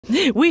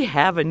We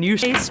have a new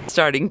face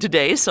starting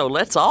today, so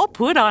let's all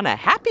put on a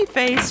happy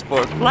face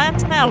for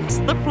Flats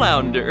the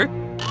Flounder.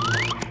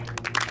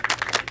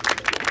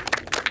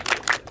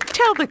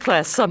 Tell the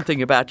class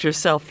something about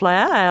yourself,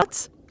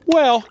 Flats.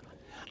 Well,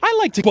 I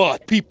like to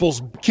butt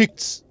people's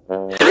kicks.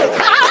 What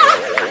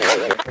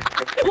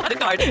a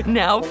guard.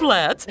 Now,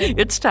 Flats,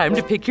 it's time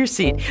to pick your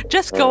seat.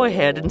 Just go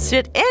ahead and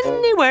sit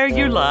anywhere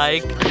you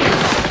like.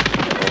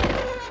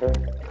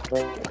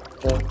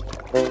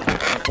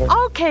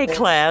 Okay,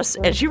 class,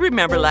 as you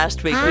remember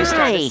last week, we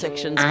started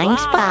sections I'm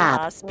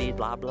Bob. Speed,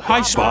 blah, blah,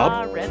 Hi, blah,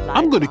 Bob. red light,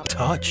 I'm gonna blah,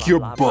 touch blah, your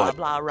blah, butt.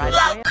 Blah, blah, right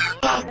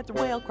at the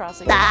whale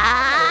crossing.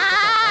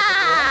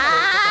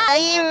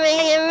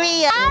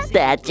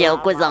 That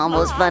joke was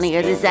almost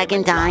funnier the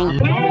second time.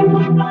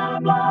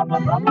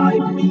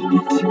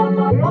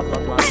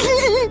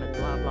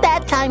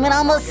 That time it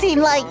almost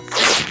seemed like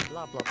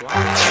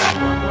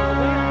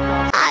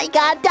I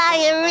got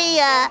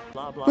diarrhea.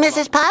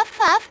 Mrs. Puff?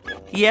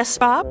 Yes,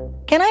 Bob?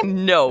 Can I?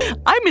 No,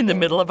 I'm in the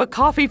middle of a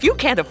coffee. You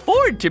can't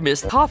afford to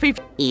miss coffee.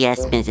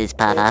 Yes, Mrs.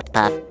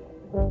 Puff.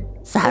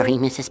 Sorry,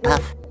 Mrs.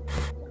 Puff.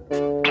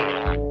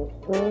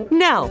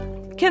 Now,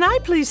 can I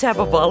please have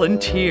a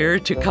volunteer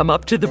to come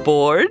up to the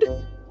board?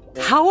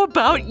 How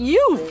about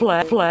you,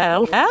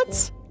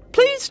 Flats?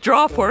 Please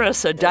draw for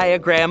us a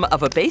diagram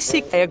of a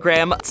basic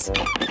diagram.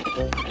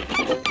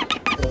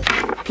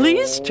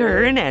 Please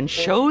turn and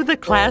show the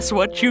class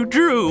what you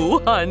drew,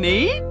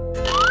 honey.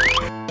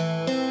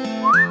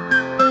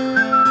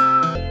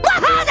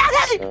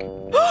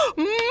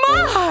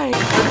 My!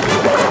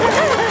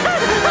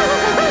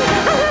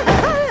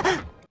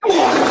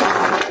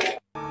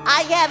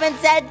 I haven't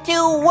said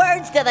 2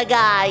 words to the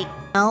guy.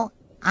 No,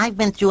 I've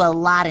been through a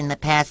lot in the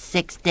past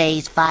 6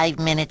 days, 5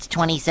 minutes,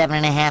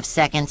 27.5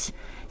 seconds.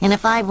 And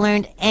if I've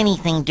learned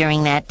anything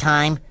during that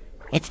time,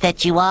 it's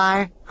that you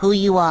are who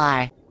you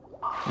are.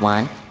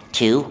 1,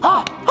 2.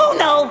 Oh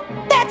no!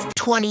 That's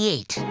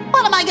 28.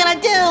 What am I gonna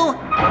do?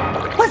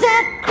 What's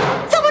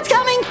that? Someone's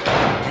coming!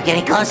 You're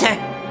getting closer.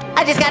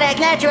 I just gotta act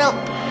natural.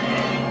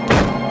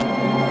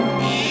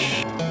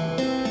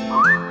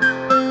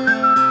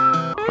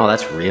 Oh,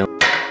 that's real.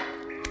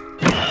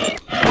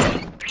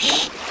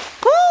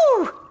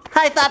 Woo!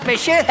 I thought for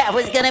sure that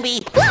was gonna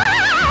be...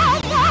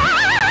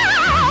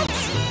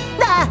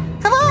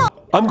 Hello?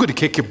 I'm gonna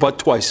kick your butt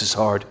twice as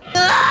hard.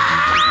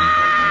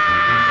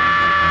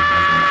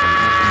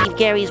 Give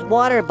Gary's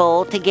water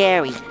bowl to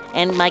Gary,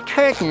 and my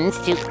curtains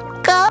to...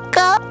 Go!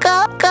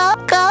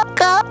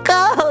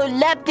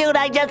 Left dude,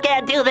 I just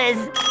can't do this.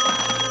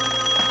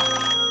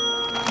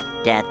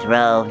 Death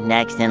row,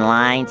 next in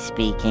line,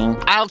 speaking.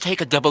 I'll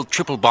take a double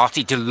triple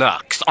bossy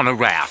deluxe on a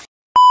raft.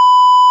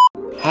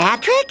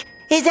 Patrick?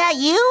 Is that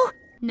you?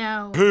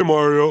 No. Hey,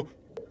 Mario.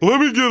 Let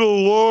me get a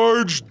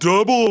large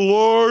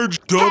double.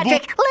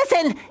 Patrick,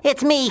 listen!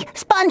 It's me,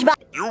 SpongeBob.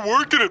 You're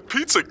working at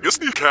Pizza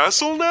Disney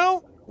Castle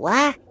now?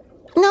 What?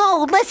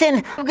 No,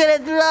 listen, I'm gonna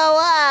throw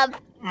up.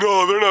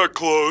 No, they're not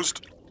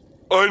closed.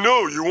 I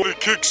know, you want to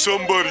kick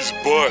somebody's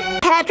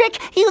butt. Patrick,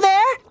 you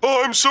there?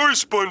 Oh, I'm sorry,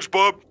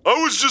 SpongeBob. I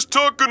was just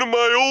talking to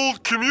my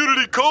old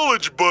community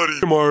college buddy.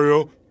 Hey,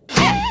 Mario.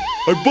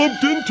 I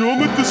bumped into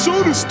him at the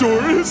soda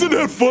store. Isn't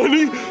that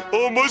funny?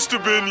 Oh, it must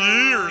have been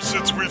years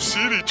since we've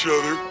seen each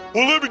other.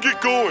 Well, let me get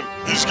going.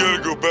 He's got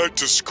to go back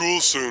to school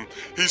soon.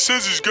 He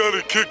says he's got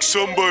to kick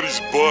somebody's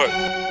butt.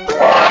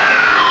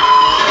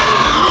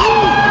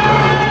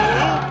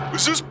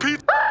 Is this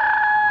Pete?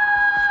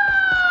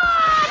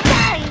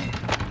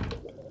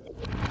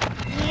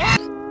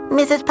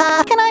 Mrs.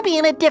 Pop, can I be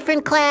in a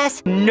different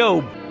class?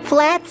 No.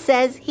 Flat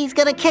says he's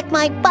gonna kick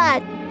my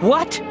butt.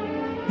 What?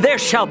 There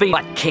shall be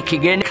butt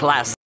kicking in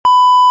class.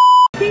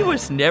 He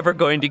was never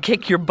going to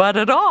kick your butt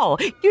at all.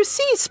 You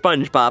see,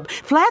 SpongeBob,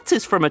 Flats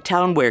is from a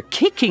town where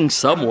kicking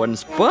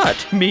someone's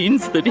butt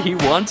means that he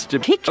wants to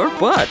kick your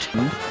butt.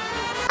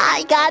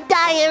 I got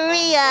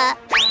diarrhea.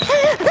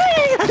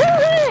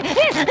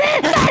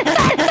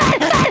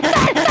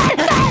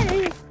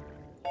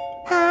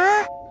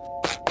 Huh?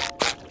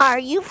 Are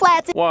you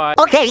Flats? What?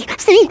 Okay,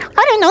 see,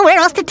 I didn't know where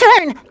else to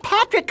turn.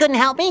 Patrick couldn't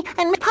help me,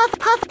 and Puff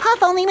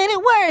only made it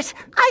worse.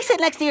 I sit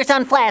next to your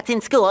son Flats in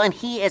school, and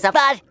he is a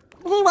butt.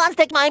 He wants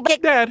to kick my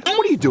butt. Dad,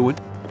 what are you doing?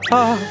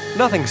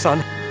 Nothing,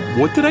 son.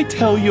 What did I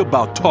tell you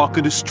about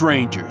talking to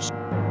strangers?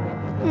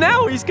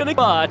 Now he's gonna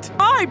butt.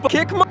 I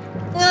kick my...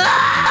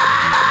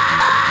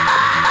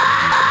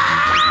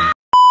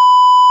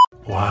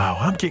 Wow,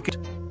 I'm kicking.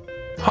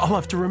 I'll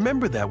have to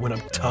remember that when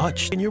I'm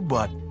touched in your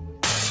butt.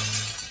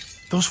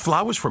 Those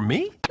flowers for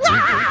me?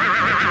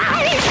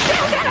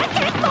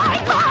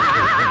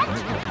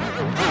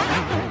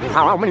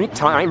 How many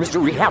times do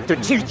we have to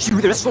teach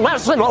you this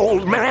lesson,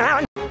 old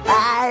man?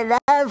 I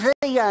love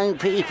the young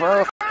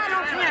people.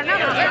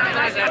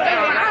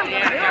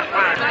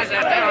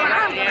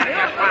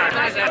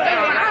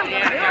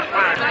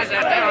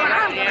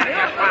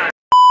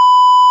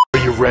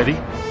 Are you ready?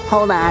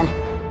 Hold on.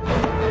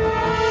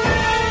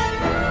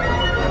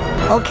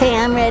 Okay,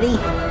 I'm ready.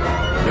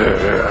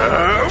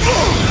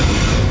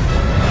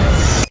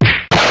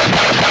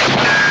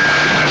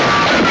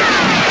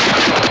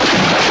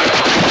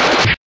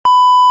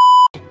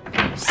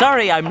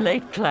 Sorry I'm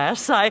late,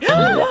 class.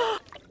 SpongeBob!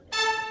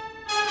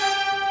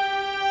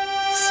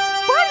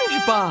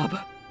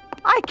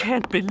 I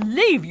can't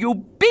believe you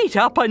beat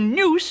up a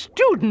new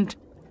student.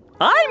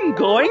 I'm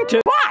going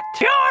to what?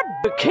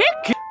 Your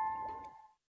kick?